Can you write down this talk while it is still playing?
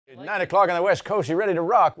9 o'clock on the West Coast, you ready to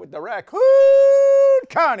rock with the Raccoon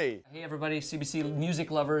Connie? Hey everybody, CBC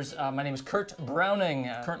music lovers. My name is Kurt Browning,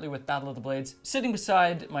 currently with Battle of the Blades, sitting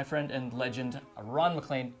beside my friend and legend, Ron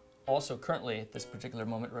Maclean, also currently at this particular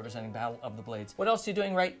moment representing Battle of the Blades. What else are you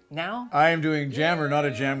doing right now? I am doing Jam or Not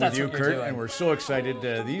a Jam with That's you, what you're Kurt, doing. and we're so excited.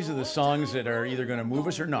 These are the songs that are either going to move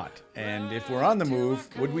us or not. And if we're on the move,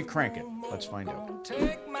 would we crank it? Let's find out.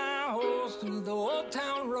 Take my horse through the old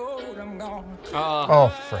town road. I'm gone. Oh,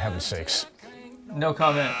 for heaven's sakes. No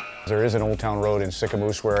comment. There is an old town road in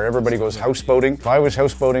Sicamous where everybody goes houseboating. If I was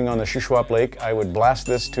houseboating on the Shuswap Lake, I would blast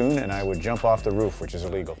this tune and I would jump off the roof, which is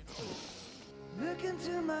illegal. Look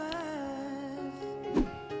into my eyes.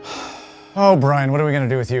 Oh, Brian, what are we going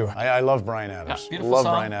to do with you? I love Brian Adams. Yeah, beautiful love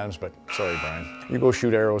song. Brian Adams, but sorry, Brian. You go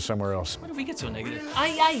shoot arrows somewhere else. Why do we get so negative?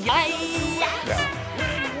 Ay, ay, ay.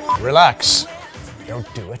 Yeah. Relax.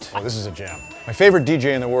 Don't do it. Oh, this is a jam. My favorite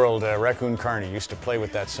DJ in the world, Raccoon Carney, used to play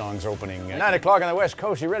with that song's opening. 9 o'clock on the West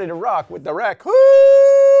Coast, you ready to rock with the Raccoon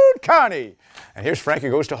Carney? And here's Frankie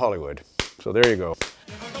Goes to Hollywood. So there you go.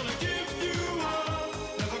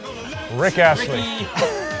 Rick Astley.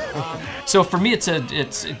 So for me, it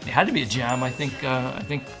had to be a jam. I think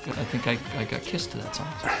I got kissed to that song.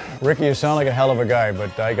 Ricky, you sound like a hell of a guy,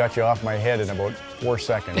 but I got you off my head in about 4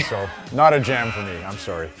 seconds, so not a jam for me. I'm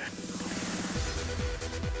sorry.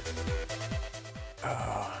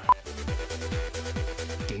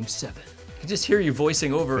 Game 7. I can just hear you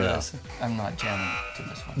voicing over us. I'm not jamming to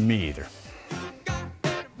this one. Me either.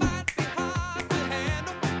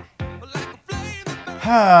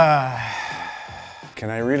 Can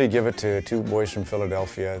I really give it to two boys from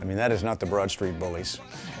Philadelphia? I mean, that is not the Broad Street Bullies.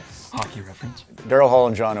 Hockey reference. Daryl Hall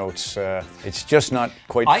and John Oates. It's just not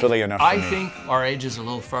quite Philly enough for me. I think our ages are a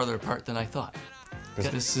little farther apart than I thought.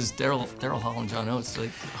 This is Daryl Hall and John Oates.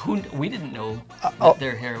 Like, we didn't know that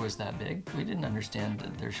their hair was that big. We didn't understand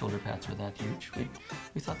that their shoulder pads were that huge.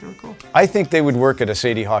 We thought they were cool. I think they would work at a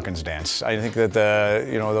Sadie Hawkins dance. I think that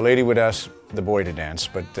the lady would ask the boy to dance,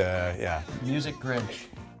 but yeah. Music Grinch.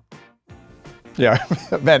 Yeah,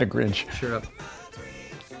 Bad Grinch. Sure up.